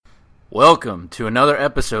Welcome to another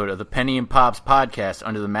episode of the Penny and Pops podcast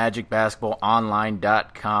under the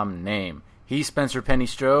MagicBasketballOnline.com name. He's Spencer Penny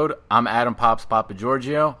Strode. I'm Adam Pops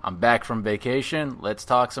Papagiorgio. I'm back from vacation. Let's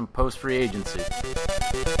talk some post-free agency.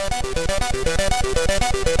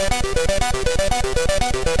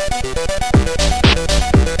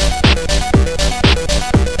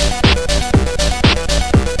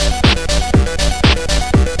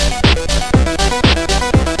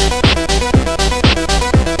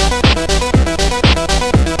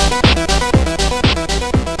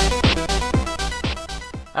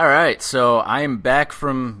 All right, so I am back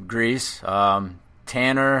from Greece.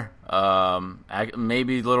 Tanner,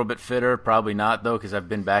 maybe a little bit fitter, probably not though, because I've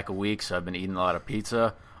been back a week, so I've been eating a lot of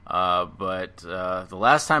pizza. But the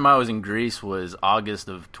last time I was in Greece was August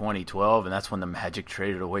of 2012, and that's when the Magic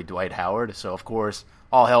traded away Dwight Howard. So of course,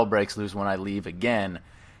 all hell breaks loose when I leave again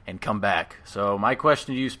and come back. So my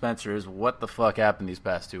question to you, Spencer, is what the fuck happened these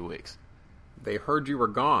past 2 weeks? They heard you were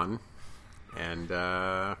gone, and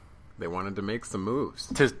they wanted to make some moves.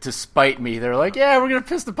 To spite me. They're like, yeah, we're going to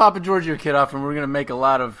piss the Papagiorgio kid off, and we're going to make a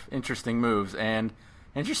lot of interesting moves. And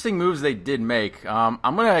interesting moves they did make. I'm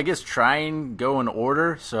going to, I guess, try and go in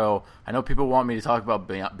order. So I know people want me to talk about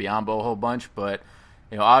Biyombo a whole bunch, but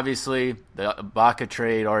obviously the Ibaka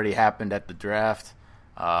trade already happened at the draft.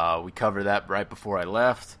 We covered that right before I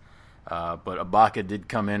left. But Ibaka did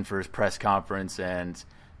come in for his press conference, and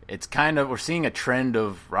it's kind of, we're seeing a trend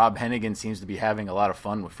of Rob Hennigan seems to be having a lot of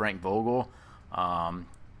fun with Frank Vogel.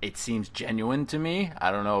 It seems genuine to me.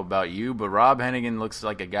 I don't know about you, but Rob Hennigan looks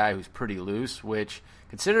like a guy who's pretty loose, which,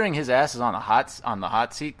 considering his ass is on the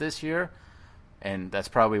hot seat this year, and that's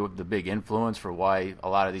probably the big influence for why a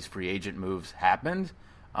lot of these free agent moves happened,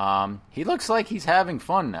 he looks like he's having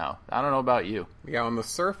fun now. I don't know about you. Yeah, on the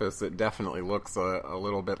surface, it definitely looks a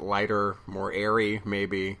little bit lighter, more airy,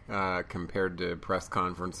 maybe, compared to press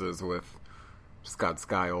conferences with Scott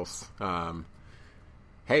Skiles.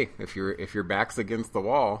 Hey, if your back's against the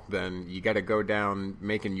wall, then you got to go down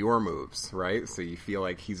making your moves, right? So you feel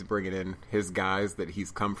like he's bringing in his guys that he's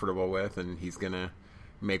comfortable with, and he's going to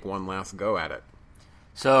make one last go at it.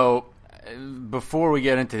 So before we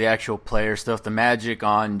get into the actual player stuff, the Magic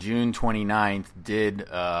on June 29th did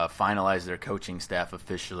finalize their coaching staff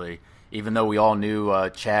officially. Even though we all knew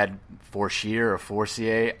Chad Forcier or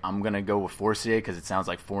Forcier, I'm going to go with Forcier because it sounds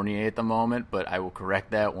like Fournier at the moment, but I will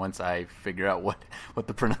correct that once I figure out what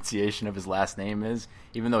the pronunciation of his last name is.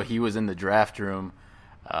 Even though he was in the draft room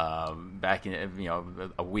back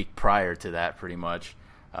in a week prior to that, pretty much.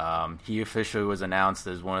 He officially was announced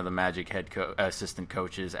as one of the Magic assistant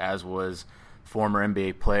coaches, as was former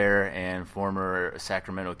NBA player and former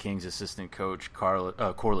Sacramento Kings assistant coach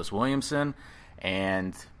Corliss Williamson,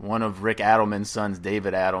 and one of Rick Adelman's sons,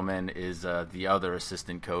 David Adelman, is the other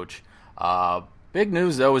assistant coach. Big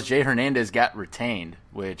news, though, is Jay Hernandez got retained,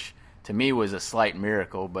 which to me was a slight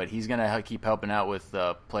miracle, but he's going to keep helping out with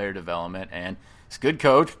player development, and he's a good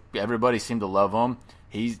coach. Everybody seemed to love him.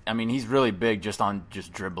 He's really big just on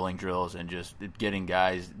dribbling drills and just getting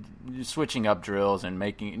guys, switching up drills and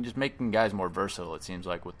making guys more versatile, it seems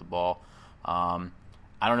like, with the ball. I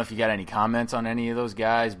don't know if you got any comments on any of those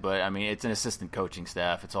guys, but, it's an assistant coaching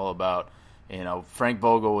staff. It's all about, Frank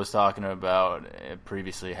Vogel was talking about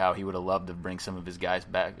previously how he would have loved to bring some of his guys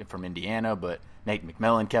back from Indiana, but Nate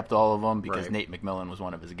McMillan kept all of them because right. Nate McMillan was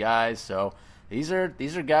one of his guys. So these are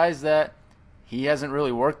guys that he hasn't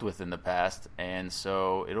really worked with in the past, and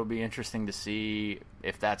so it'll be interesting to see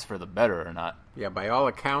if that's for the better or not. Yeah, by all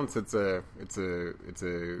accounts, it's a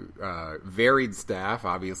varied staff.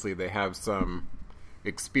 Obviously, they have some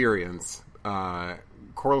experience.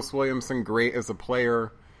 Corliss Williamson, great as a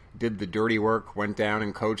player, did the dirty work, went down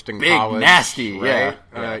and coached in college. Big, nasty, right?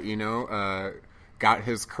 Yeah. Got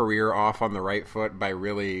his career off on the right foot by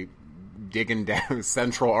really digging down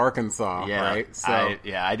Central Arkansas, right? So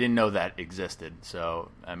I didn't know that existed.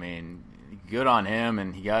 So, good on him,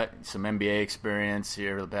 and he got some NBA experience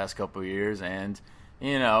here the past couple of years, and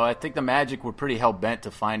I think the Magic were pretty hell-bent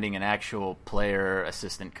to finding an actual player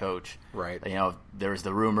assistant coach. Right. There was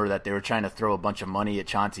the rumor that they were trying to throw a bunch of money at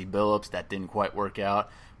Chauncey Billups. That didn't quite work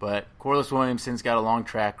out. But Corliss Williamson's got a long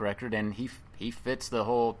track record, and he fits the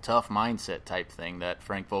whole tough mindset type thing that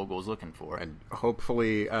Frank Vogel is looking for. And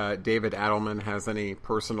hopefully David Adelman has any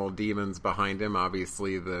personal demons behind him.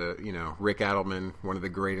 Obviously, Rick Adelman, one of the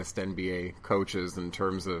greatest NBA coaches in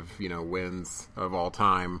terms of, wins of all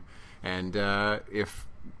time. And if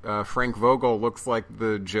Frank Vogel looks like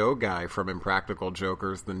the Joe guy from Impractical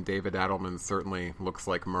Jokers, then David Adelman certainly looks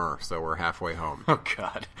like Murr, so we're halfway home. Oh,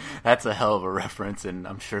 God. That's a hell of a reference, and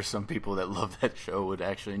I'm sure some people that love that show would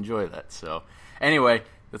actually enjoy that. So, anyway,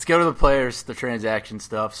 Let's go to the players, the transaction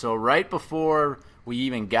stuff. So right before we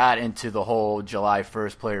even got into the whole July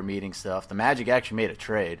 1st player meeting stuff, the Magic actually made a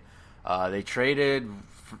trade. They traded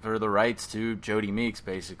for the rights to Jody Meeks,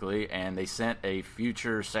 basically, and they sent a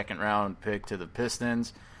future second-round pick to the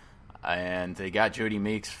Pistons, and they got Jody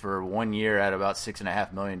Meeks for 1 year at about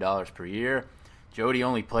 $6.5 million per year. Jody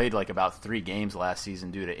only played like about 3 games last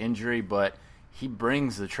season due to injury, but he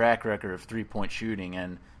brings the track record of three-point shooting,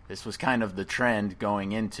 and this was kind of the trend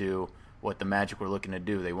going into what the Magic were looking to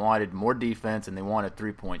do. They wanted more defense, and they wanted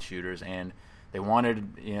three-point shooters, and they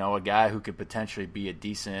wanted, a guy who could potentially be a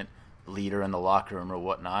decent leader in the locker room or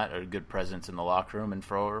whatnot, or a good presence in the locker room. And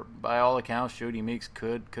by all accounts, Jody Meeks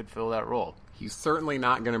could fill that role. He's certainly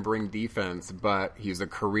not going to bring defense, but he's a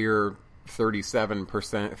career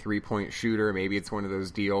 37% three-point shooter. Maybe it's one of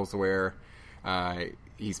those deals where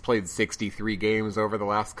he's played 63 games over the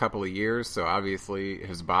last couple of years, so obviously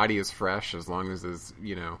his body is fresh as long as his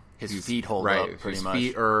feet hold up pretty much. His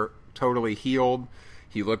feet are totally healed.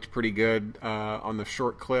 He looked pretty good on the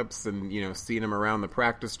short clips, and seeing him around the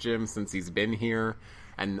practice gym since he's been here.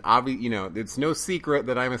 And it's no secret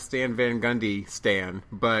that I'm a Stan Van Gundy stan,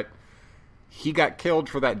 but he got killed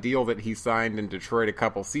for that deal that he signed in Detroit a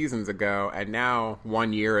couple seasons ago, and now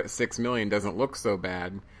 1 year at $6 million doesn't look so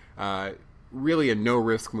bad. Really a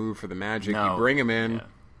no-risk move for the Magic. No. You bring him in. Yeah.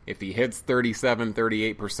 If he hits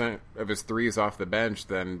 38% of his threes off the bench,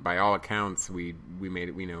 then by all accounts, we made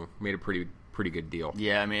a pretty good deal.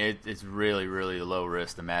 Yeah, I mean, it's really, really low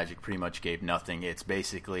risk. The Magic pretty much gave nothing. It's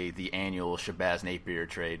basically the annual Shabazz Napier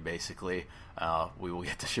trade, basically. We will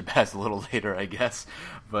get to Shabazz a little later, I guess.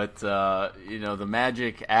 But, the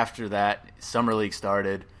Magic, after that, Summer League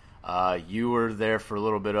started. You were there for a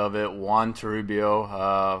little bit of it. Juan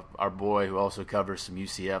Toribio, our boy, who also covers some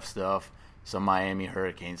UCF stuff, some Miami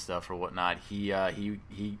Hurricane stuff or whatnot, he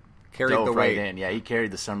carried dove the right weight. in. Yeah, he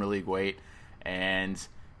carried the Summer League weight. And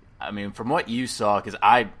I mean, from what you saw, because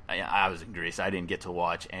I was in Greece, I didn't get to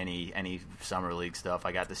watch any Summer League stuff.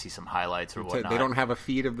 I got to see some highlights or whatnot. They don't have a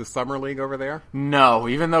feed of the Summer League over there? No,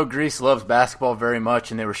 even though Greece loves basketball very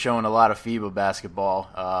much, and they were showing a lot of FIBA basketball,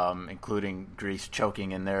 including Greece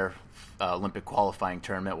choking in their Olympic qualifying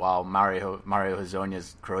tournament while Mario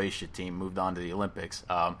Hezonja's Croatia team moved on to the Olympics.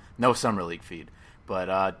 No Summer League feed.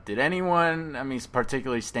 But did anyone,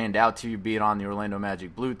 particularly stand out to you, be it on the Orlando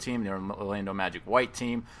Magic blue team, the Orlando Magic white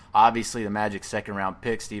team? Obviously, the Magic second-round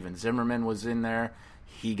pick, Steven Zimmerman, was in there.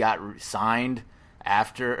 He got signed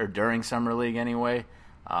after or during Summer League anyway.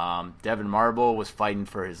 Devin Marble was fighting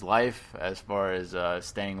for his life as far as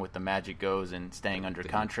staying with the Magic goes and staying under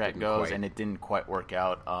contract goes, and it didn't quite work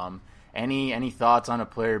out. Any thoughts on a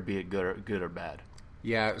player, be it good or bad?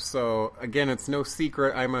 Yeah, so again, it's no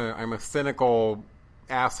secret I'm a cynical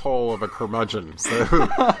asshole of a curmudgeon. So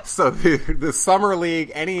the Summer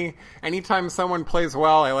League, anytime someone plays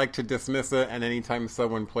well, I like to dismiss it, and anytime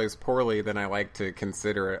someone plays poorly, then I like to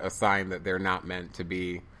consider it a sign that they're not meant to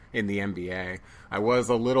be in the NBA. I was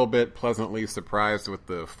a little bit pleasantly surprised with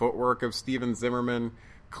the footwork of Steven Zimmerman.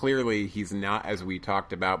 Clearly, he's not, as we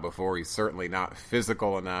talked about before, he's certainly not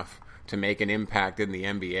physical enough to make an impact in the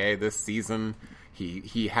NBA this season.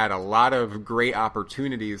 He had a lot of great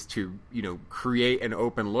opportunities to, create an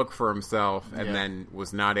open look for himself, and then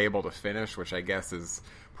was not able to finish, which I guess is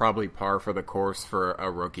probably par for the course for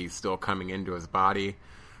a rookie still coming into his body.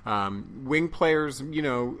 Wing players,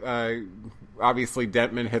 obviously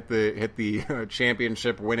Dentman hit the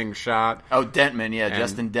championship winning shot. Oh, Dentman, yeah,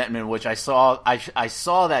 Justin Dentman, which I saw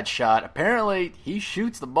that shot. Apparently, he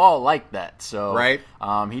shoots the ball like that. So, right.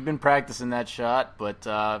 He'd been practicing that shot, but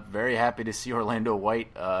very happy to see Orlando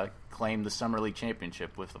White claim the Summer League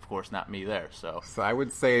championship with, of course, not me there. So I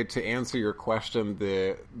would say, to answer your question,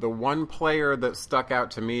 the one player that stuck out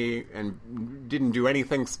to me and didn't do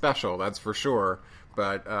anything special, that's for sure,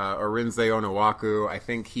 but Arinze Onuaku, I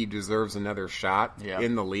think he deserves another shot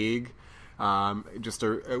in the league. Just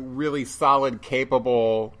a really solid,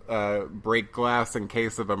 capable break glass in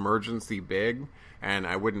case of emergency big, and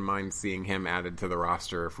I wouldn't mind seeing him added to the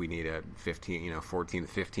roster if we need a 14th,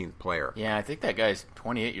 15th player. Yeah, I think that guy's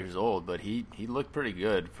 28 years old, but he looked pretty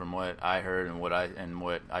good from what I heard and what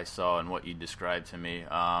I saw and what you described to me.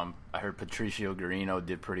 I heard Patricio Guarino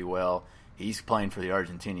did pretty well. He's playing for the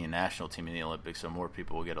Argentinian national team in the Olympics, so more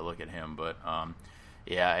people will get a look at him. But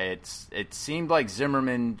it seemed like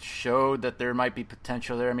Zimmerman showed that there might be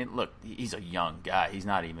potential there. I mean, look, he's a young guy. He's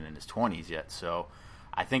not even in his 20s yet. So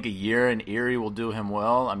I think a year in Erie will do him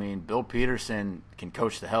well. I mean, Bill Peterson can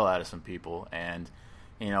coach the hell out of some people and,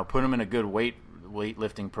 put him in a good weight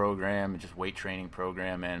weightlifting program, just weight training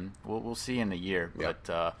program, and we'll see in a year. Yep.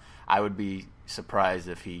 But I would be surprised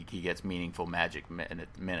if he gets meaningful Magic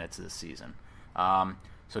minutes this season.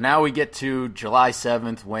 So now we get to July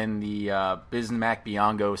 7th when the Bismack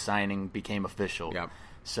Biyombo signing became official. Yep.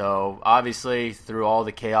 So obviously through all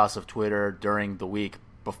the chaos of Twitter during the week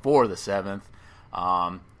before the 7th,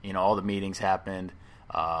 all the meetings happened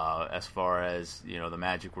as far as, the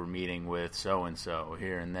Magic were meeting with so-and-so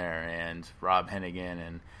here and there, and Rob Hennigan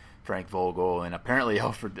and Frank Vogel, and apparently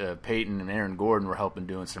Alfred Payton and Aaron Gordon were helping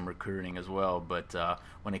doing some recruiting as well. But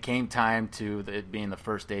when it came time to it being the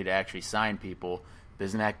first day to actually sign people,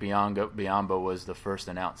 Bismack Biyombo was the first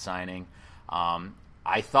announced signing.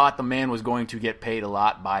 I thought the man was going to get paid a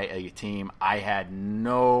lot by a team. I had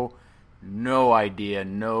no idea,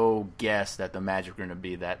 no guess that the Magic were going to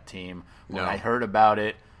be that team. When I heard about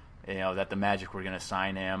it, that the Magic were going to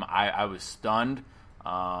sign him, I was stunned.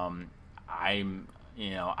 I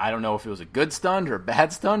don't know if it was a good stunned or a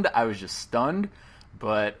bad stunned. I was just stunned.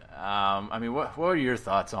 But what are your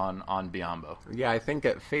thoughts on Biyombo? Yeah, I think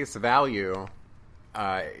at face value,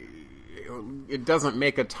 it doesn't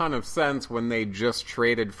make a ton of sense when they just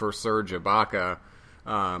traded for Serge Ibaka.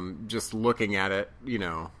 Just looking at it,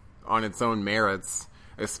 on its own merits,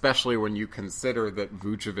 especially when you consider that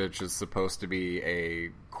Vucevic is supposed to be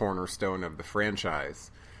a cornerstone of the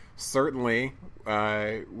franchise. Certainly,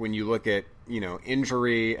 when you look at,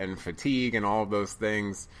 injury and fatigue and all of those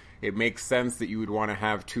things, it makes sense that you would want to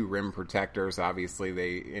have two rim protectors.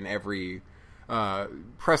 Obviously, in every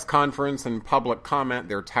press conference and public comment,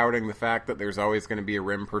 they're touting the fact that there's always going to be a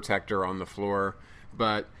rim protector on the floor.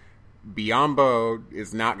 But Biyombo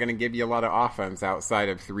is not going to give you a lot of offense outside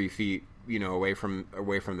of 3 feet, away from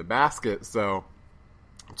the basket. So,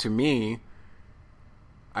 to me,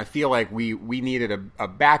 I feel like we needed a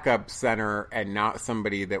backup center and not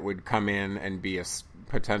somebody that would come in and be a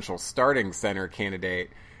potential starting center candidate.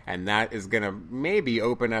 And that is going to maybe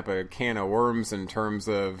open up a can of worms in terms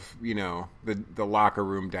of, the locker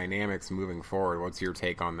room dynamics moving forward. What's your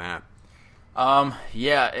take on that?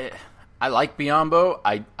 I like Biyombo.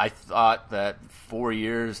 I thought that 4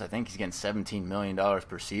 years, I think he's getting $17 million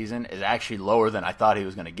per season, is actually lower than I thought he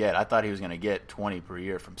was going to get. I thought he was going to get 20 per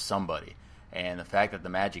year from somebody. And the fact that the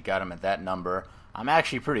Magic got him at that number, I'm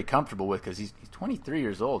actually pretty comfortable with, because he's 23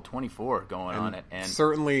 years old, 24 going on it. And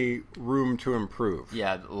certainly room to improve.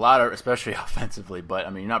 Yeah, a lot of, especially offensively.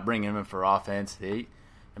 But, you're not bringing him in for offense. The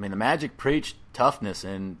Magic preached toughness,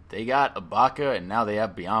 and they got Ibaka, and now they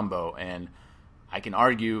have Biyombo. And I can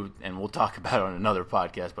argue, and we'll talk about it on another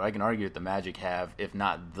podcast, but I can argue that the Magic have, if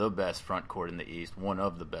not the best front court in the East, one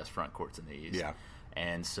of the best front courts in the East. Yeah.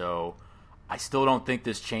 And so I still don't think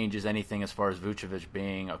this changes anything as far as Vucevic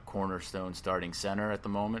being a cornerstone starting center at the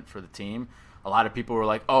moment for the team. A lot of people were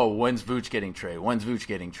like, "Oh, when's Vuce getting traded? When's Vuce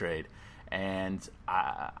getting traded?" And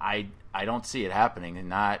I don't see it happening, and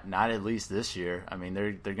not at least this year.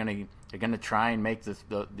 They're gonna try and make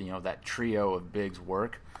that trio of bigs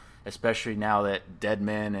work, especially now that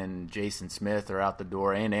Dedmon and Jason Smith are out the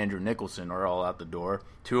door, and Andrew Nicholson are all out the door.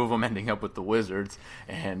 Two of them ending up with the Wizards,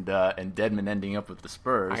 and Dedmon ending up with the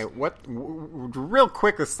Spurs. Real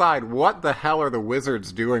quick aside, what the hell are the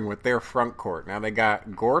Wizards doing with their front court? Now they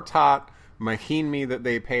got Gortat, Mahinmi that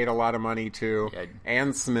they paid a lot of money to,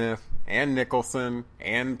 and Smith, and Nicholson,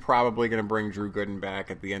 and probably going to bring Drew Gooden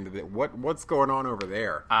back at the end of it. What's going on over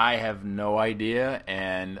there? I have no idea,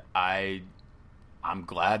 and I'm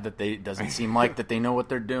glad that it doesn't seem like that they know what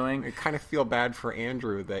they're doing. I kind of feel bad for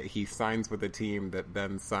Andrew that he signs with a team that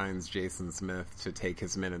then signs Jason Smith to take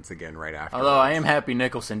his minutes again right after. Although I am happy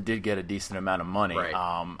Nicholson did get a decent amount of money. Right.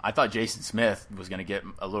 I thought Jason Smith was going to get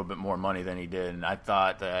a little bit more money than he did, and I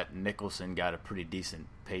thought that Nicholson got a pretty decent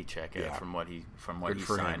paycheck from what he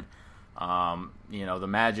signed.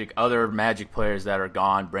 The other Magic players that are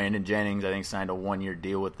gone. Brandon Jennings, I think, signed a 1-year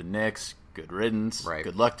deal with the Knicks. Good riddance. Right.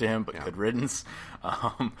 Good luck to him, but good riddance.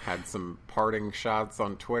 Had some parting shots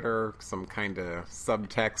on Twitter, some kind of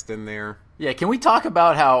subtext in there. Yeah, can we talk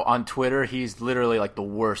about how on Twitter he's literally like the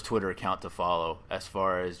worst Twitter account to follow as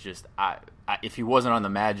far as just if he wasn't on the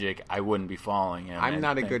Magic, I wouldn't be following him. I'm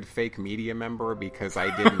not a good fake media member because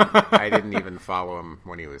I didn't even follow him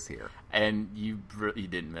when he was here. And you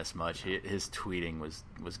didn't miss much. His tweeting was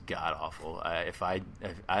god awful.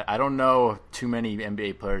 I don't know too many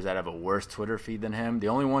NBA players that have a worse Twitter feed than him. The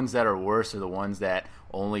only ones that are worse are the ones that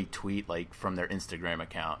only tweet like from their Instagram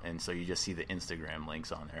account, and so you just see the Instagram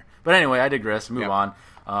links on there. But anyway, I digress. Move on.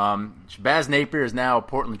 Baz Napier is now a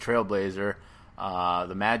Portland Trailblazer.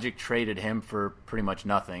 The Magic traded him for pretty much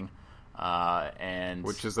nothing. and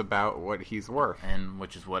which is about what he's worth, and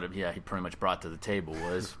which is what he pretty much brought to the table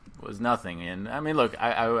was nothing. And I mean, look,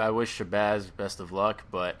 I wish Shabazz best of luck,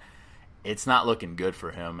 but it's not looking good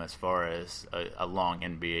for him as far as a long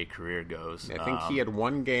NBA career goes. I think he had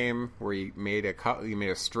one game where he made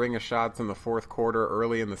a string of shots in the fourth quarter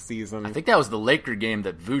early in the season. I think that was the Laker game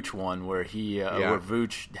that Vooch won, where where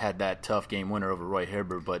Vooch had that tough game winner over Roy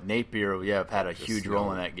Hibbert. But Napier, had a huge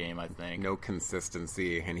role in that game. I think no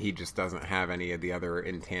consistency, and he just doesn't have any of the other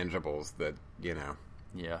intangibles that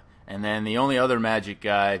Yeah. And then the only other Magic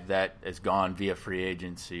guy that has gone via free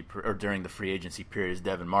agency or during the free agency period is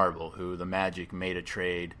Devin Marble, who the Magic made a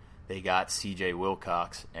trade. They got C.J.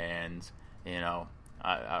 Wilcox, and we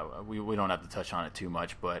don't have to touch on it too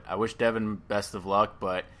much, but I wish Devin best of luck.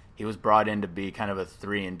 But he was brought in to be kind of a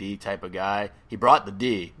 3-and-D type of guy. He brought the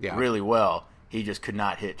D really well. He just could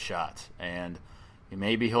not hit shots, and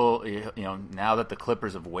maybe he'll now that the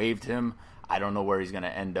Clippers have waived him, I don't know where he's going to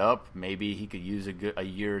end up. Maybe he could use a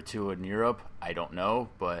year or two in Europe. I don't know,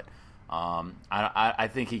 but I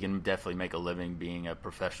think he can definitely make a living being a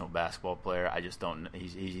professional basketball player. I just don't.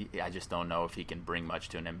 I just don't know if he can bring much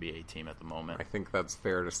to an NBA team at the moment. I think that's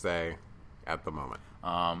fair to say at the moment.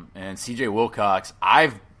 And C.J. Wilcox,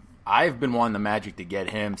 I've been wanting the Magic to get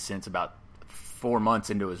him since about 4 months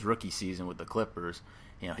into his rookie season with the Clippers.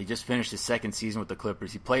 He just finished his second season with the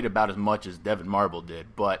Clippers. He played about as much as Devin Marble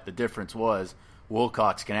did, but the difference was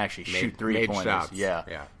Wilcox can actually shoot three-pointers.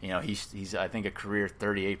 Yeah. He's I think a career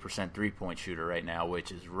 38% three-point shooter right now,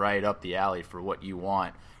 which is right up the alley for what you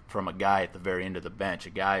want from a guy at the very end of the bench, a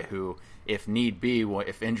guy who, if need be,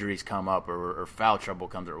 if injuries come up or foul trouble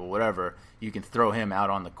comes or whatever, you can throw him out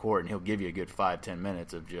on the court and he'll give you a good 5-10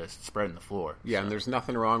 minutes of just spreading the floor. Yeah, so. And there's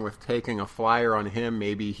nothing wrong with taking a flyer on him.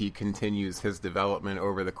 Maybe he continues his development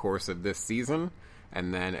over the course of this season.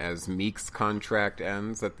 And then as Meek's contract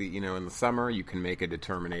ends at the in the summer, you can make a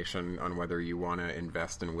determination on whether you want to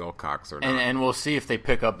invest in Wilcox or not. And we'll see if they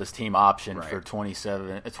pick up this team option for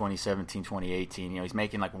 2017, 2018. He's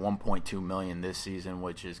making like $1.2 million this season,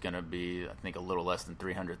 which is going to be, I think, a little less than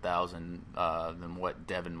 $300,000 than what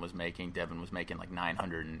Devin was making. Devin was making like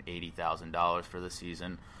 $980,000 for the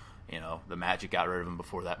season. The Magic got rid of him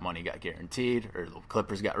before that money got guaranteed, or the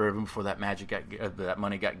Clippers got rid of him before that that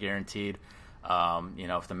money got guaranteed.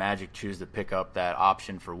 If the Magic choose to pick up that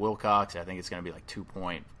option for Wilcox, I think it's going to be like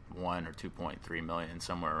 2.1 or 2.3 million,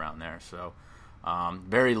 somewhere around there. So,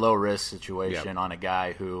 very low risk situation on a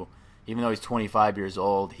guy who, even though he's 25 years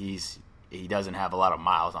old, he doesn't have a lot of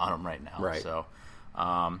miles on him right now. Right. So,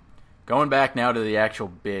 going back now to the actual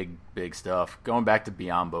big stuff, going back to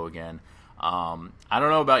Biyombo again. I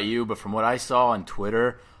don't know about you, but from what I saw on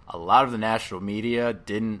Twitter, a lot of the national media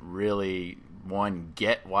didn't really, one,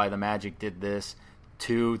 get why the Magic did this.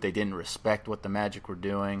 Two, they didn't respect what the Magic were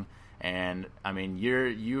doing. And I mean,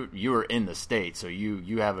 you were in the States, so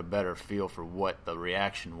you have a better feel for what the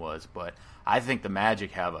reaction was. But I think the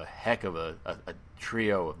Magic have a heck of a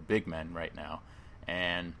trio of big men right now,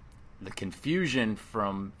 and the confusion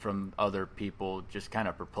from other people just kind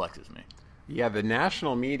of perplexes me. Yeah, the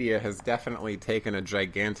national media has definitely taken a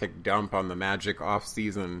gigantic dump on the Magic off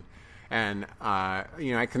season. And,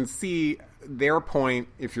 I can see their point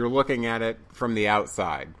if you're looking at it from the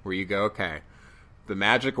outside, where you go, okay, the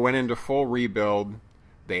Magic went into full rebuild.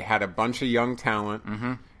 They had a bunch of young talent,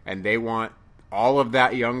 and they want all of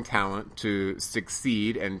that young talent to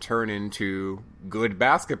succeed and turn into good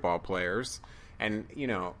basketball players. And,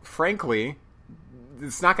 frankly,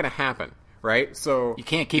 it's not going to happen. Right? So you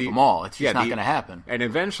can't keep them all. It's just not going to happen. And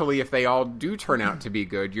eventually, if they all do turn out to be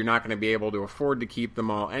good, you're not going to be able to afford to keep them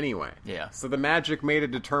all anyway. Yeah. So the Magic made a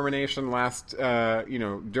determination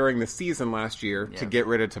during the season last year to get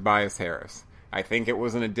rid of Tobias Harris. I think it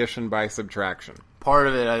was an addition by subtraction. Part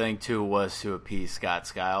of it, I think, too, was to appease Scott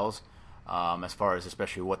Skiles, as far as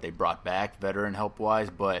especially what they brought back, veteran help-wise.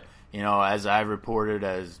 But, as I've reported,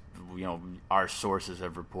 as, our sources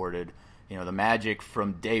have reported, the Magic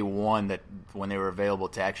from day one, that when they were available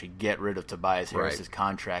to actually get rid of Tobias Harris's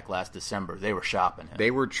contract last December, they were shopping him.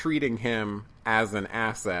 They were treating him as an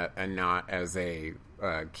asset and not as a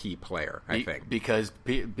key player, I think. Because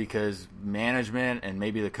management and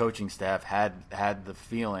maybe the coaching staff had the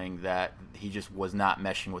feeling that he just was not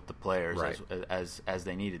meshing with the players as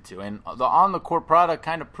they needed to. And the on-the-court product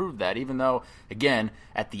kind of proved that, even though, again,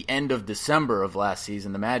 at the end of December of last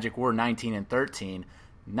season, the Magic were 19-13.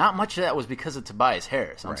 Not much of that was because of Tobias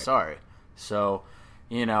Harris. I'm sorry. So,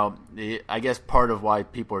 I guess part of why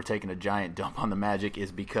people are taking a giant dump on the Magic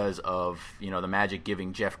is because of, the Magic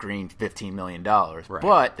giving Jeff Green $15 million. Right.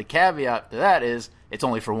 But the caveat to that is it's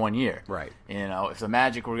only for 1 year. Right. If the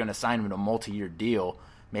Magic were going to sign him to a multi-year deal,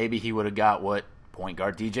 maybe he would have got what point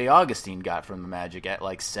guard DJ Augustine got from the Magic at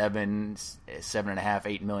like $7.5,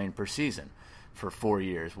 $8 million per season for 4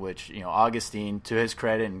 years, which, you know, Augustine, to his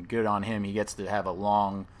credit and good on him, he gets to have a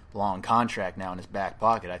long contract now in his back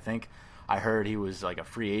pocket. I think I heard he was like a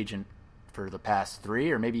free agent for the past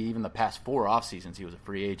 3 or maybe even the past 4 off seasons. He was a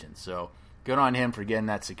free agent. So good on him for getting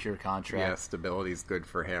that secure contract. Yeah, stability's good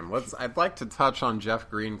for him. I'd like to touch on Jeff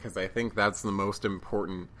Green because I think that's the most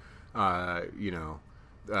important,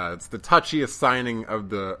 it's the touchiest signing of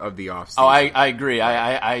the offseason. Oh, I agree.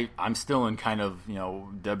 I'm still in kind of, you know,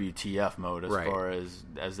 WTF mode as far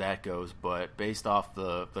as that goes. But based off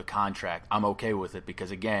the contract, I'm okay with it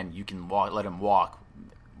because, again, you can let him walk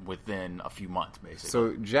within a few months, basically.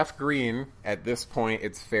 So Jeff Green, at this point,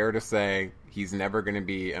 it's fair to say he's never going to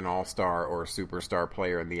be an all-star or a superstar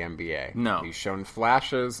player in the NBA. No. He's shown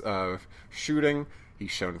flashes of shooting. He's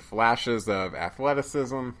shown flashes of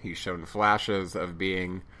athleticism. He's shown flashes of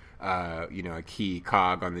being, a key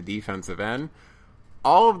cog on the defensive end.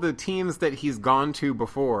 All of the teams that he's gone to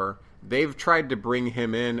before, they've tried to bring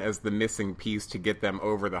him in as the missing piece to get them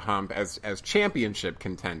over the hump as championship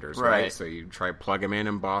contenders, right? So you try plug him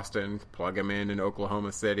in Boston, plug him in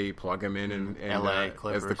Oklahoma City, plug him in LA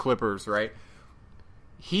Clippers. As the Clippers, right?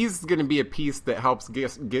 He's going to be a piece that helps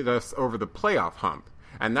get us over the playoff hump.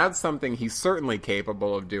 And that's something he's certainly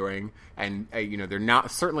capable of doing. And, they're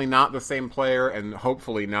certainly not the same player and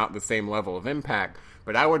hopefully not the same level of impact.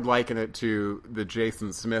 But I would liken it to the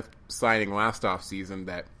Jason Smith signing last offseason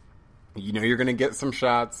that, you're going to get some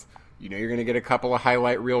shots. You're going to get a couple of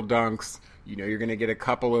highlight reel dunks. You're going to get a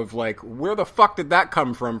couple of, where the fuck did that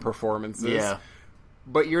come from performances. Yeah.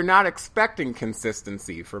 But you're not expecting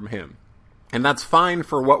consistency from him. And that's fine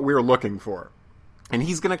for what we're looking for. And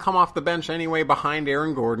he's going to come off the bench anyway behind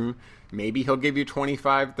Aaron Gordon. Maybe he'll give you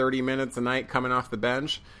 25, 30 minutes a night coming off the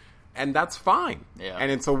bench. And that's fine. Yeah. And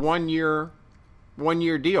it's a one-year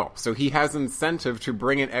deal. So he has incentive to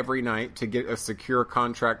bring it every night to get a secure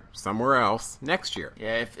contract somewhere else next year.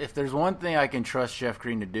 Yeah, if there's one thing I can trust Jeff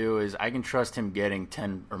Green to do is I can trust him getting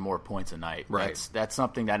 10 or more points a night. Right. That's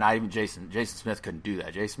something that not even Jason Smith couldn't do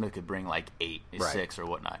that. Jason Smith could bring 8, 6 or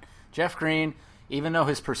whatnot. Jeff Green, even though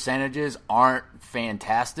his percentages aren't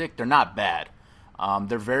fantastic, they're not bad.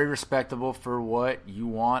 They're very respectable for what you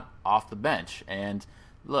want off the bench. And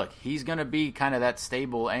look, he's going to be kind of that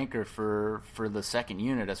stable anchor for the second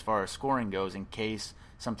unit as far as scoring goes in case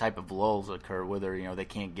some type of lulls occur, whether they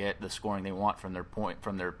can't get the scoring they want from their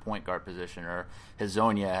point guard position, or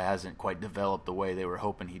Hezonja hasn't quite developed the way they were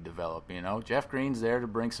hoping he'd develop. Jeff Green's there to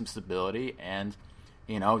bring some stability, and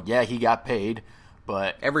he got paid.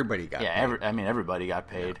 But everybody got paid. Everybody got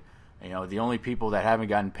paid. Yeah. The only people that haven't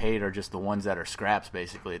gotten paid are just the ones that are scraps,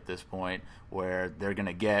 basically, at this point, where they're going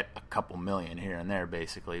to get a couple million here and there,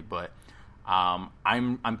 basically. But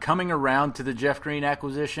I'm coming around to the Jeff Green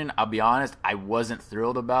acquisition. I'll be honest, I wasn't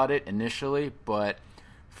thrilled about it initially, but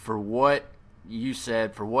for what you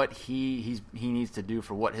said, for what he needs to do,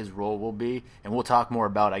 for what his role will be, and we'll talk more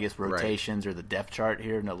about, I guess, rotations or the depth chart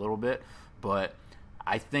here in a little bit, but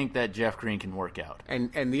I think that Jeff Green can work out.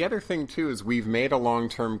 And the other thing, too, is we've made a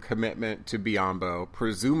long-term commitment to Biyombo.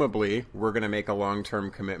 Presumably, we're going to make a long-term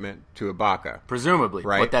commitment to Ibaka. Presumably,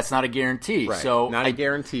 right? But that's not a guarantee. Right. So not a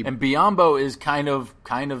guarantee. And Biyombo is kind of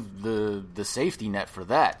the safety net for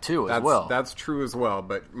that, too, as well. That's true as well,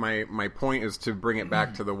 but my point is to bring it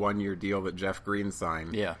back to the one-year deal that Jeff Green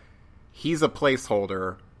signed. Yeah. He's a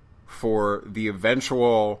placeholder for the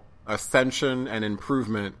eventual ascension and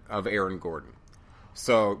improvement of Aaron Gordon.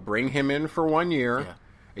 So bring him in for 1 year.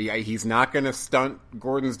 Yeah, he's not going to stunt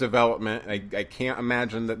Gordon's development. I can't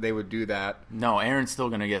imagine that they would do that. No, Aaron's still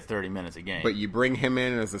going to get 30 minutes a game. But you bring him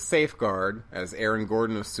in as a safeguard, as Aaron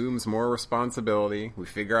Gordon assumes more responsibility. We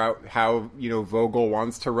figure out how, Vogel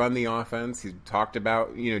wants to run the offense. He talked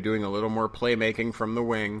about, doing a little more playmaking from the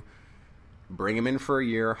wing. Bring him in for a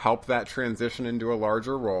year, help that transition into a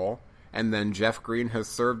larger role. And then Jeff Green has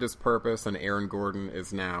served his purpose, and Aaron Gordon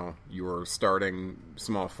is now your starting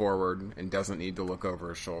small forward and doesn't need to look over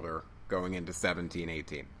his shoulder going into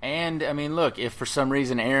 17-18. And, look, if for some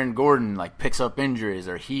reason Aaron Gordon, picks up injuries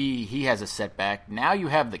or he has a setback, now you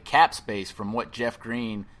have the cap space from what Jeff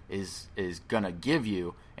Green is going to give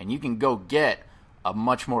you, and you can go get a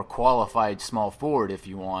much more qualified small forward if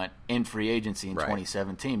you want in free agency in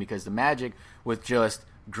 2017, because the Magic, with just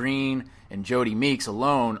Green and Jody Meeks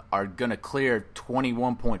alone, are going to clear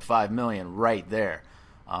 $21.5 million right there.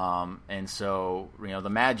 And so, the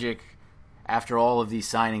Magic, after all of these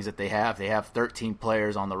signings that they have 13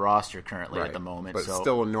 players on the roster currently at the moment. But so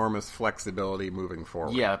still enormous flexibility moving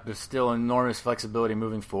forward. Yeah, there's still enormous flexibility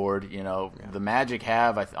moving forward. The Magic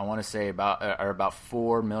have, I want to say, about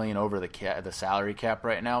 $4 million over the salary cap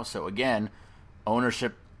right now. So again,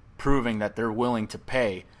 ownership proving that they're willing to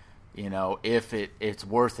pay, if it's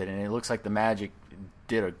worth it. And it looks like the Magic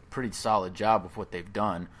did a pretty solid job with what they've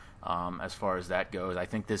done. As far as that goes, I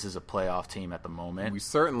think this is a playoff team at the moment. We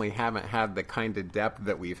certainly haven't had the kind of depth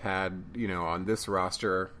that we've had, on this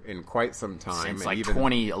roster in quite some time. Since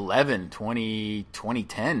 2011,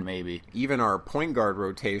 2010 maybe. Even our point guard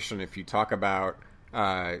rotation, if you talk about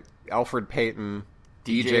Elfrid Payton,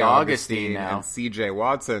 DJ Augustin, and CJ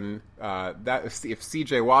Watson, if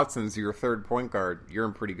CJ Watson's your third point guard, you're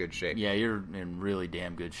in pretty good shape. Yeah, you're in really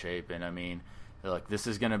damn good shape. And I mean, look, this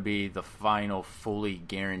is going to be the final fully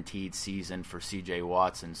guaranteed season for C.J.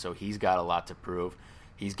 Watson, so he's got a lot to prove.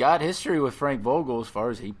 He's got history with Frank Vogel as far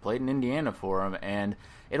as he played in Indiana for him, and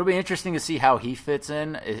it'll be interesting to see how he fits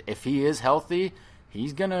in. If he is healthy,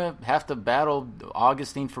 he's going to have to battle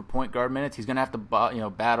Augustine for point guard minutes. He's going to have to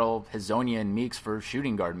battle Hezonja and Meeks for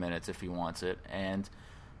shooting guard minutes if he wants it. And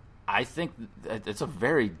I think it's a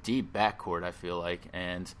very deep backcourt, I feel like,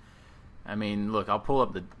 and I mean, look, I'll pull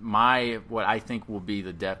up what I think will be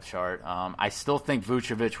the depth chart. I still think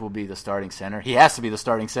Vucevic will be the starting center. He has to be the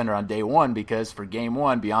starting center on day one because for game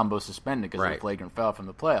one, Biyombo suspended because of the flagrant foul from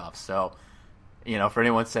the playoffs. So, for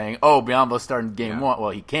anyone saying, "Oh, Biyombo's starting game one,"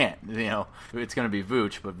 well, he can't. It's going to be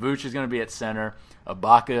Vooch, but Vooch is going to be at center.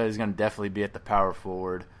 Ibaka is going to definitely be at the power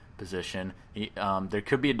forward position. There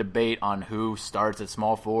could be a debate on who starts at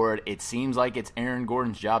small forward. It seems like it's Aaron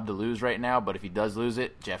Gordon's job to lose right now, but if he does lose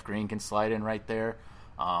it, Jeff Green can slide in right there.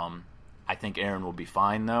 I think Aaron will be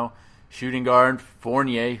fine, though. Shooting guard,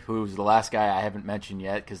 Fournier, who's the last guy I haven't mentioned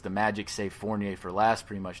yet because the Magic saved Fournier for last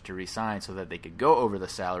pretty much to re-sign so that they could go over the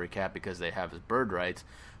salary cap because they have his bird rights.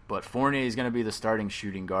 But Fournier is going to be the starting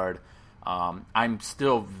shooting guard. I'm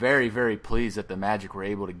still very, very pleased that the Magic were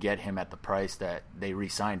able to get him at the price that they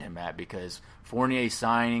re-signed him at because Fournier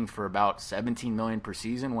signing for about $17 million per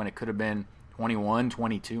season when it could have been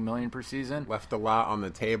 $22 million per season. Left a lot on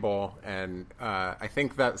the table, and I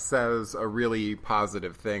think that says a really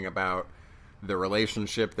positive thing about the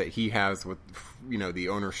relationship that he has with the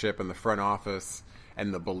ownership and the front office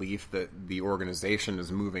and the belief that the organization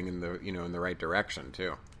is moving in the right direction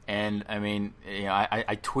too. And I mean,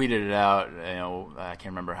 I tweeted it out. I can't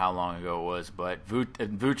remember how long ago it was, but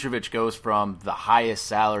Vucevic goes from the highest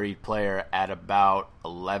salaried player at about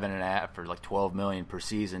 11.5 or like $12 million per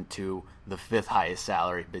season to the fifth highest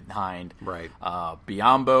salary behind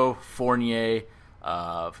Biyombo, Fournier,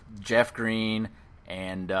 Jeff Green,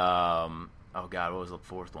 and oh God, what was the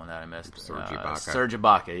fourth one that I missed? Serge Ibaka. Serge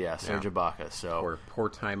Ibaka, Serge Ibaka. So poor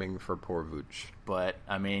timing for poor Vooch. But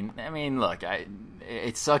I mean, look,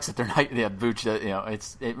 it sucks that they're not.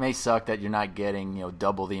 Vooch, it may suck that you're not getting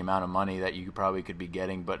double the amount of money that you probably could be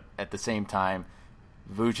getting, but at the same time,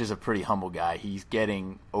 Vooch is a pretty humble guy. He's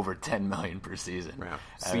getting over $10 million per season. Yeah.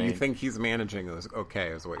 So you think he's managing this okay,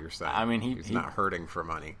 is what you're saying? I mean, he's not hurting for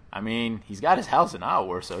money. I mean, he's got his house in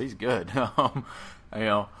Iowa, so he's good.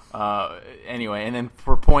 Anyway, and then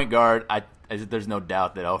for point guard, there's no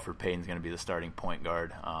doubt that Elfrid Payton's going to be the starting point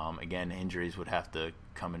guard. Again, injuries would have to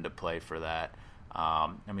come into play for that.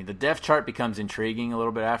 I mean, the depth chart becomes intriguing a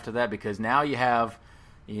little bit after that because now you have,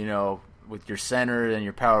 with your center and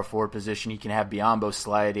your power forward position, you can have Biyombo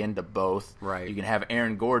slide into both. Right. You can have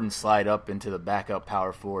Aaron Gordon slide up into the backup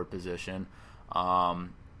power forward position. Jeff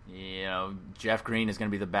Green is going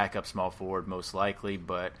to be the backup small forward most likely,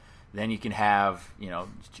 but then you can have,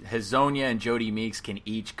 Hezonja and Jody Meeks can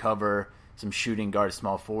each cover some shooting guard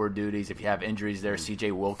small forward duties. If you have injuries there,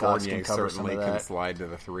 C.J. Wilcox can cover some of that. Can slide to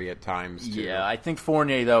the three at times, too. Yeah, I think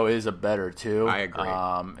Fournier, though, is a better, too. I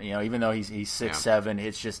agree. Even though he's 6'7",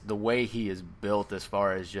 it's just the way he is built as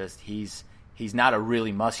far as just he's not a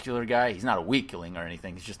really muscular guy. He's not a weakling or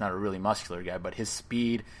anything. He's just not a really muscular guy. But his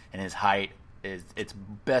speed and his height, it's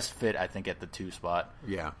best fit, I think, at the 2 spot.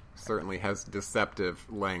 Yeah, certainly has deceptive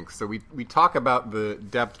length. So we talk about the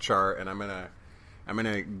depth chart, and I'm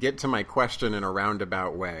gonna get to my question in a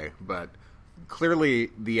roundabout way, but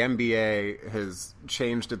clearly the NBA has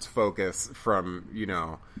changed its focus from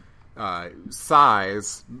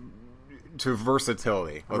size to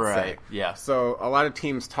versatility. Let's say, yeah. So a lot of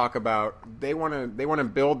teams talk about they want to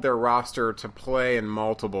build their roster to play in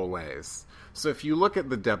multiple ways. So if you look at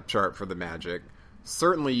the depth chart for the Magic,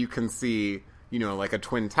 certainly you can see like a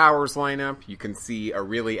Twin Towers lineup. You can see a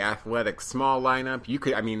really athletic small lineup. You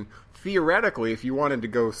could, theoretically, if you wanted to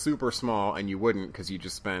go super small, and you wouldn't because you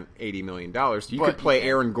just spent $80 million, could play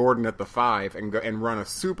Aaron Gordon at the 5 and go and run a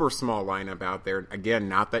super small lineup out there. Again,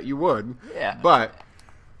 not that you would, but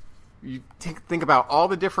you think about all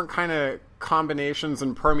the different kind of combinations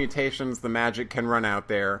and permutations the Magic can run out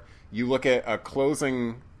there. You look at a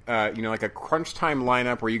closing, like a crunch time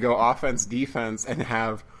lineup where you go offense, defense, and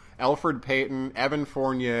have Elfrid Payton, Evan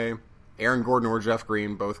Fournier, Aaron Gordon or Jeff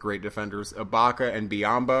Green, both great defenders, Ibaka and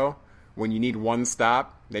Biyombo. When you need one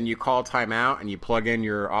stop, then you call timeout and you plug in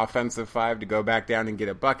your offensive 5 to go back down and get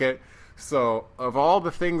a bucket. So, of all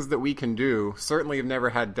the things that we can do, certainly have never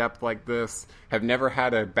had depth like this, have never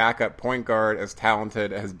had a backup point guard as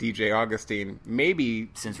talented as DJ Augustine, maybe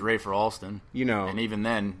since Rafer Alston, and even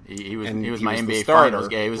then he was my NBA starter. Finals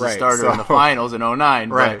guy. He was the starter in the finals in 2009.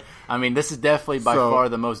 Right. But, this is definitely by far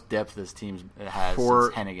the most depth this team has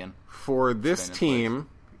since Hennigan. For this team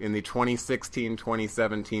in the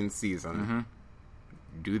 2016-2017 season,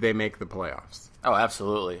 do they make the playoffs? Oh,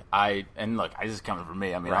 absolutely. I just coming from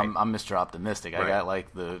me. I'm Mr. Optimistic. I got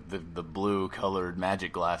like the blue colored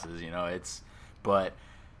Magic glasses, but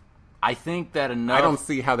I think that enough. I don't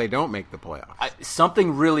see how they don't make the playoffs.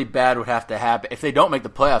 Something really bad would have to happen. If they don't make the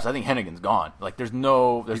playoffs, I think Hennigan's gone. Like there's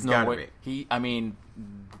no way.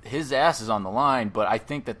 His ass is on the line, but I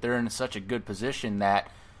think that they're in such a good position that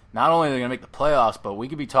not only are they going to make the playoffs, but we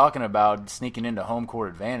could be talking about sneaking into home court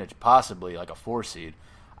advantage, possibly like a 4 seed.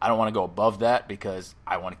 I don't want to go above that because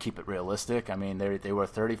I want to keep it realistic. They were a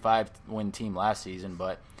 35-win team last season,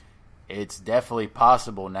 but it's definitely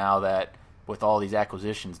possible now that with all these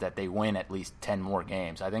acquisitions that they win at least 10 more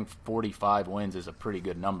games. I think 45 wins is a pretty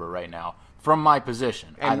good number right now from my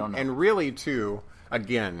position. I don't know. And really, too,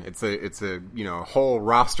 again, it's a whole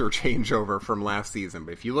roster changeover from last season.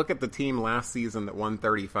 But if you look at the team last season that won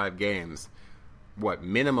 35 games,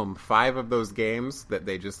 minimum 5 of those games that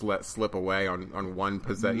they just let slip away on one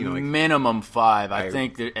possession? Minimum 5. I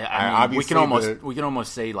think that we can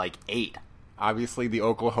almost say like 8. Obviously, the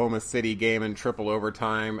Oklahoma City game in triple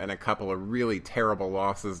overtime and a couple of really terrible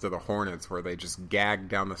losses to the Hornets where they just gagged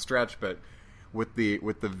down the stretch. But with the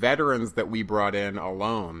veterans that we brought in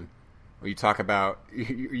alone, you talk about, are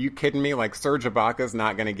you kidding me? Like Serge Ibaka's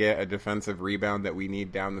not going to get a defensive rebound that we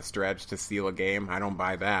need down the stretch to seal a game. I don't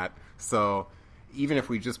buy that. So even if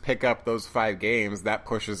we just pick up those 5 games, that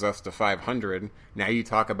pushes us to 500. Now you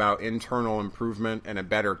talk about internal improvement and a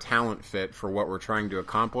better talent fit for what we're trying to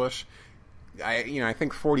accomplish. I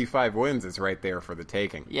think 45 wins is right there for the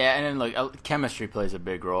taking. Yeah, and then chemistry plays a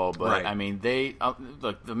big role. But they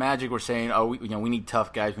the Magic were saying, we need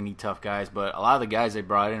tough guys, but a lot of the guys they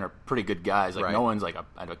brought in are pretty good guys. No one's like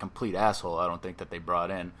a complete asshole. I don't think that they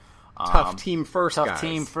brought in tough team first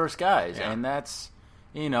guys, yeah. And that's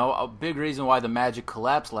a big reason why the Magic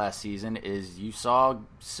collapsed last season is you saw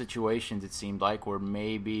situations it seemed like where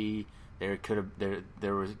maybe there could have been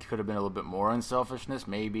a little bit more unselfishness.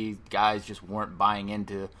 Maybe guys just weren't buying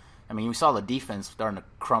into. We saw the defense starting to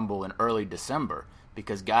crumble in early December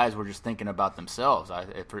because guys were just thinking about themselves.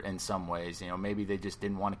 In some ways, maybe they just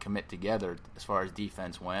didn't want to commit together as far as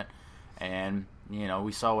defense went. And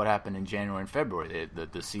we saw what happened in January and February.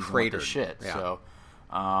 The season went to shit. Yeah. So,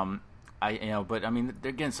 but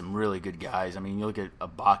they're getting some really good guys. You look at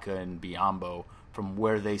Ibaka and Biyombo from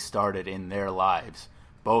where they started in their lives.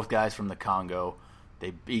 Both guys from the Congo.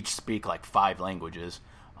 They each speak like 5 languages.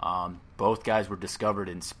 Both guys were discovered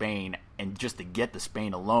in Spain, and just to get to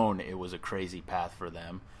Spain alone, it was a crazy path for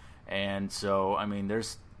them. And so,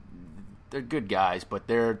 they're good guys, but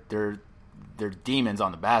they're demons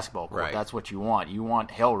on the basketball court. Right. That's what you want. You want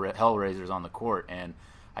hellraisers on the court, and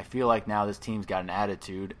I feel like now this team's got an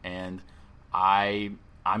attitude, and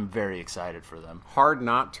I'm very excited for them. Hard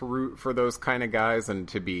not to root for those kind of guys and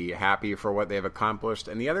to be happy for what they've accomplished.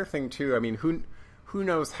 And the other thing, too, who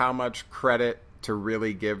knows how much credit to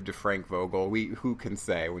really give to Frank Vogel? Who can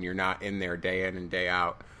say when you're not in there day in and day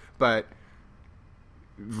out? But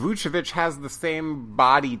Vucevic has the same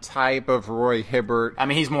body type of Roy Hibbert.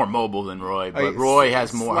 He's more mobile than Roy, but Roy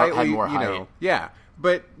had more height. Yeah.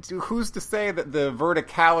 But who's to say that the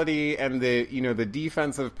verticality and the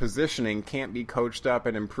defensive positioning can't be coached up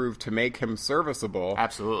and improved to make him serviceable?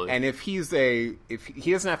 Absolutely. And if he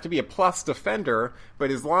doesn't have to be a plus defender, but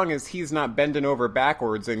as long as he's not bending over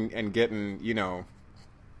backwards and getting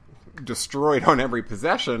destroyed on every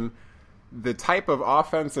possession, the type of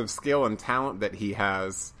offensive skill and talent that he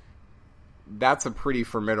has, that's a pretty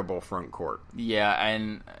formidable front court. Yeah,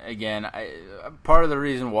 and again, part of the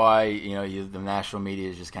reason why the national media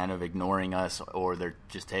is just kind of ignoring us, or they're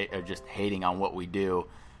just hating on what we do.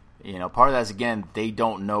 part of that is, again, they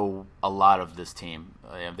don't know a lot of this team.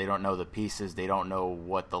 They don't know the pieces. They don't know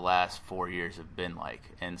what the last 4 years have been like.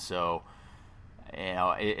 And so,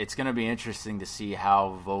 it's going to be interesting to see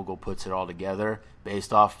how Vogel puts it all together.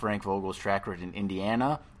 Based off Frank Vogel's track record in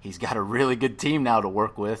Indiana, he's got a really good team now to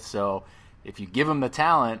work with. So if you give him the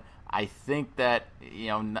talent, I think that,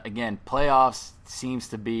 again, playoffs seems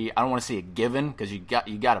to be, I don't want to say a given, because you got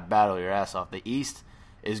to battle your ass off. The East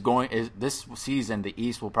this season, the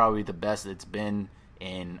East will probably be the best it's been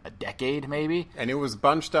in a decade, maybe. And it was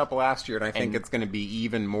bunched up last year, and I think it's going to be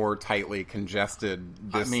even more tightly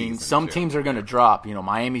congested this season. Some teams are going to drop.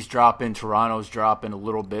 Miami's dropping, Toronto's dropping a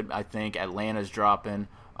little bit, I think. Atlanta's dropping.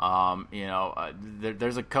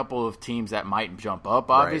 There's a couple of teams that might jump up,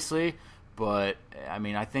 obviously. Right. But,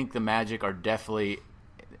 I think the Magic are definitely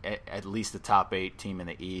at least the top 8 team in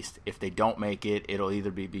the East. If they don't make it, it'll either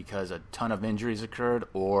be because a ton of injuries occurred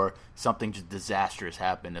or something just disastrous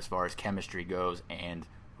happened as far as chemistry goes, and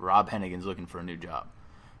Rob Hennigan's looking for a new job.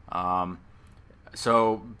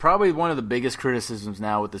 So probably one of the biggest criticisms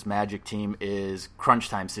now with this Magic team is crunch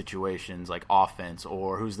time situations like offense,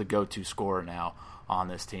 or who's the go-to scorer now on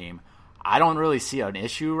this team. I don't really see an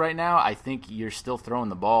issue right now. I think you're still throwing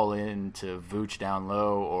the ball into Vooch down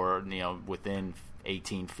low or within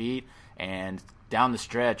 18 feet, and down the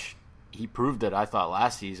stretch, he proved it, I thought,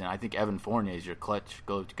 last season. I think Evan Fournier is your clutch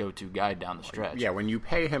go-to guy down the stretch. Yeah, when you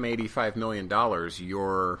pay him $85 million,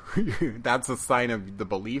 that's a sign of the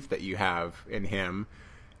belief that you have in him,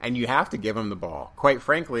 and you have to give him the ball. Quite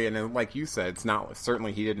frankly, and like you said, it's not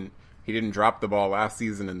certainly he didn't drop the ball last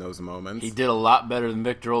season in those moments. He did a lot better than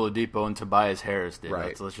Victor Oladipo and Tobias Harris did.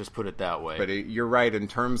 Right. Let's just put it that way. But you're right, in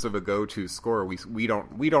terms of a go-to scorer, we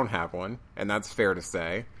don't have one, and that's fair to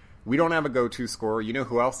say. We don't have a go-to scorer. You know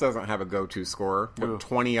who else doesn't have a go-to scorer?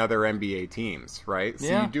 20 other NBA teams, right? So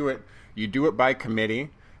yeah. you do it by committee,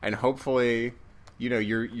 and hopefully,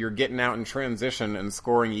 you're getting out in transition and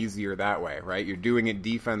scoring easier that way, right? You're doing it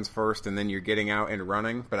defense first, and then you're getting out and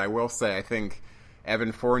running. But I will say, I think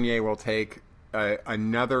Evan Fournier will take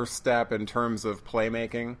another step in terms of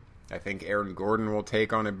playmaking. I think Aaron Gordon will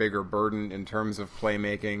take on a bigger burden in terms of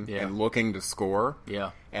playmaking and looking to score.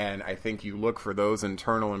 Yeah. And I think you look for those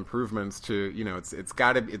internal improvements to, it's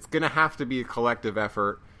going to have to be a collective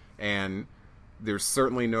effort, and there's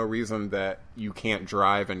certainly no reason that you can't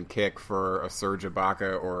drive and kick for a Serge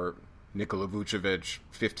Ibaka or Nikola Vucevic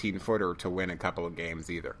 15-footer to win a couple of games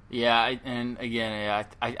either. Yeah,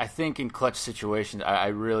 I think in clutch situations, I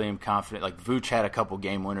really am confident. Like, Vooch had a couple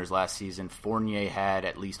game winners last season. Fournier had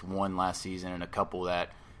at least one last season, and a couple that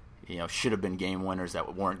should have been game winners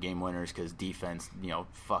that weren't game winners because defense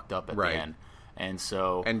fucked up at the end. And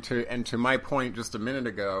so, and to my point just a minute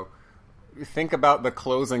ago, think about the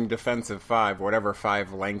closing defensive five, whatever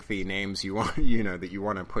 5 lengthy names you want, that you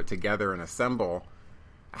want to put together and assemble.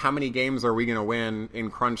 How many games are we going to win in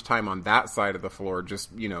crunch time on that side of the floor,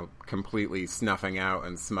 just, completely snuffing out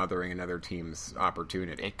and smothering another team's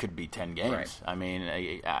opportunity? It could be 10 games. Right. I mean,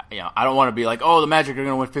 I don't want to be like, the Magic are going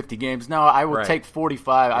to win 50 games. No, I will take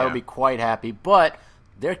 45. Yeah. I will be quite happy. But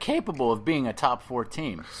they're capable of being a top 4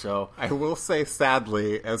 team. So I will say,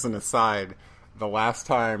 sadly, as an aside, the last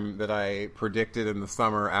time that I predicted in the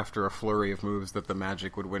summer after a flurry of moves that the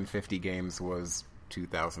Magic would win 50 games was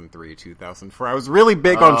 2003, 2004. I was really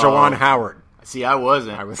big on Juwan Howard. See, I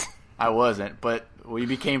wasn't, but we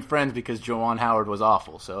became friends because Juwan Howard was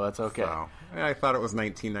awful, so that's okay. So, I thought it was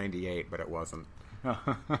 1998, but it wasn't.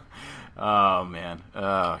 Oh, man.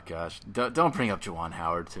 Oh, gosh. Don't bring up Juwan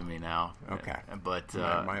Howard to me now. Okay. But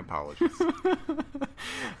my apologies.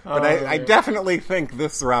 But I definitely think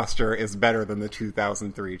this roster is better than the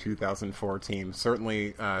 2003-2004 team.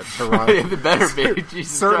 Certainly, Tyronn. It better be.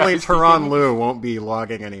 Certainly, Tyronn Lue won't be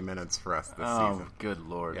logging any minutes for us this season. Good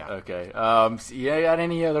Lord. Yeah. Okay. Got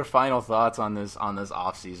any other final thoughts on this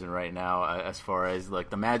off season right now? As far as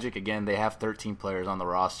the Magic, again, they have 13 players on the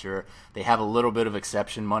roster. They have a little bit of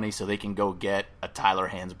exception money, so they can go get a Tyler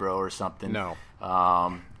Hansbrough or something. No.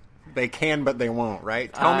 They can, but they won't,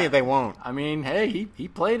 right? Tell me they won't. I mean, hey, he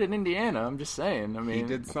played in Indiana. I'm just saying. I mean, he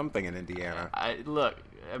did something in Indiana.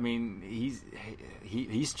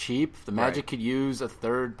 He's cheap. The Magic could use a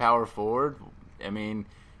third power forward. I mean,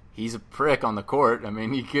 he's a prick on the court. I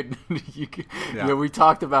mean, you could. Yeah. We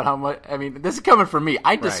talked about how much. I mean, this is coming from me.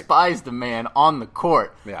 I despise the man on the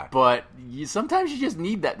court. Yeah. But sometimes you just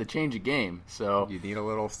need that to change a game. So you need a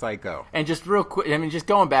little psycho. And just real quick, just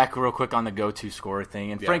going back real quick on the go-to scorer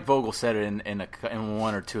thing. And Frank Vogel said it in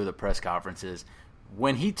one or two of the press conferences.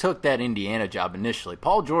 When he took that Indiana job initially,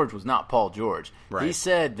 Paul George was not Paul George. Right. He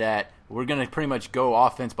said that we're going to pretty much go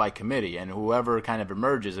offense by committee, and whoever kind of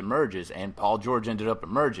emerges, and Paul George ended up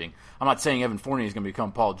emerging. I'm not saying Evan Fournier is going to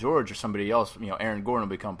become Paul George or somebody else, Aaron Gordon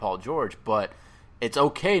will become Paul George, but it's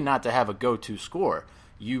okay not to have a go-to scorer.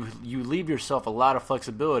 You leave yourself a lot of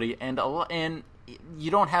flexibility, and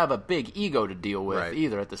you don't have a big ego to deal with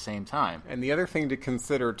either at the same time. And the other thing to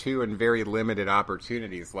consider, too, in very limited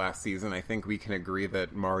opportunities last season, I think we can agree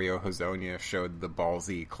that Mario Hezonja showed the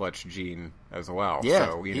ballsy clutch gene as well. Yeah,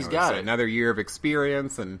 so, he's got it. Another year of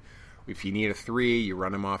experience, and if you need a three, you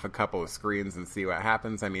run him off a couple of screens and see what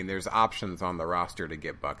happens. I mean, there's options on the roster to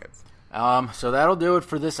get buckets. So that'll do it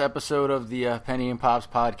for this episode of the Penny and Pops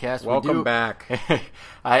podcast. Welcome back.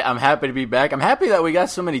 I'm happy to be back. I'm happy that we got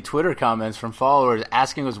so many Twitter comments from followers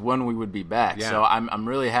asking us when we would be back. Yeah. So I'm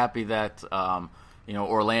really happy that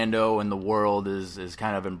Orlando and the world is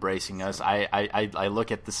kind of embracing us. I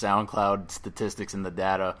look at the SoundCloud statistics and the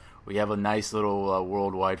data. We have a nice little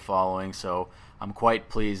worldwide following. So I'm quite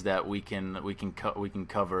pleased that we can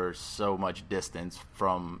cover so much distance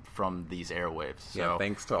from these airwaves. So, yeah,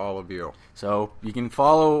 thanks to all of you. So you can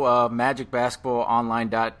follow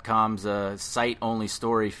MagicBasketballOnline.com's site-only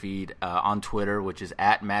story feed on Twitter, which is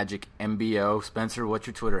 @MagicMBO. Spencer, what's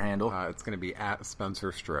your Twitter handle? It's going to be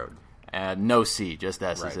 @SpencerStrode. No C, just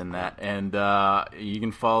S's in that. And you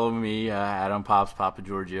can follow me, Adam Pops Papa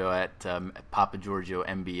Giorgio, at Papa Giorgio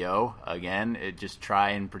MBO. Again, just try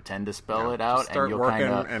and pretend to spell it out, start and you'll working,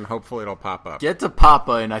 kind of and hopefully it'll pop up. Get to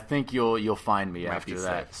Papa, and I think you'll find me after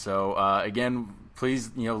that. Safe. So again,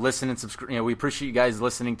 please listen and subscribe. We appreciate you guys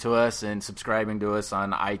listening to us and subscribing to us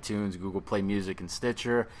on iTunes, Google Play Music, and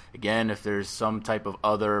Stitcher. Again, if there's some type of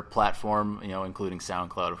other platform, including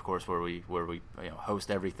SoundCloud, of course, where we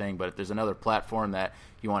host everything. But if there's another platform that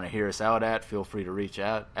you want to hear us out at, feel free to reach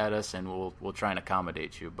out at us, and we'll try and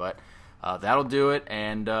accommodate you. But that'll do it,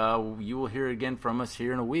 and you will hear again from us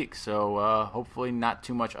here in a week. So hopefully not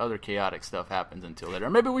too much other chaotic stuff happens until then.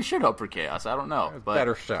 Or maybe we should hope for chaos. I don't know. But,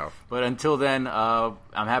 better show. But until then, I'm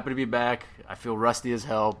happy to be back. I feel rusty as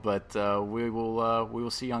hell, but we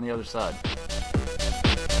will see you on the other side.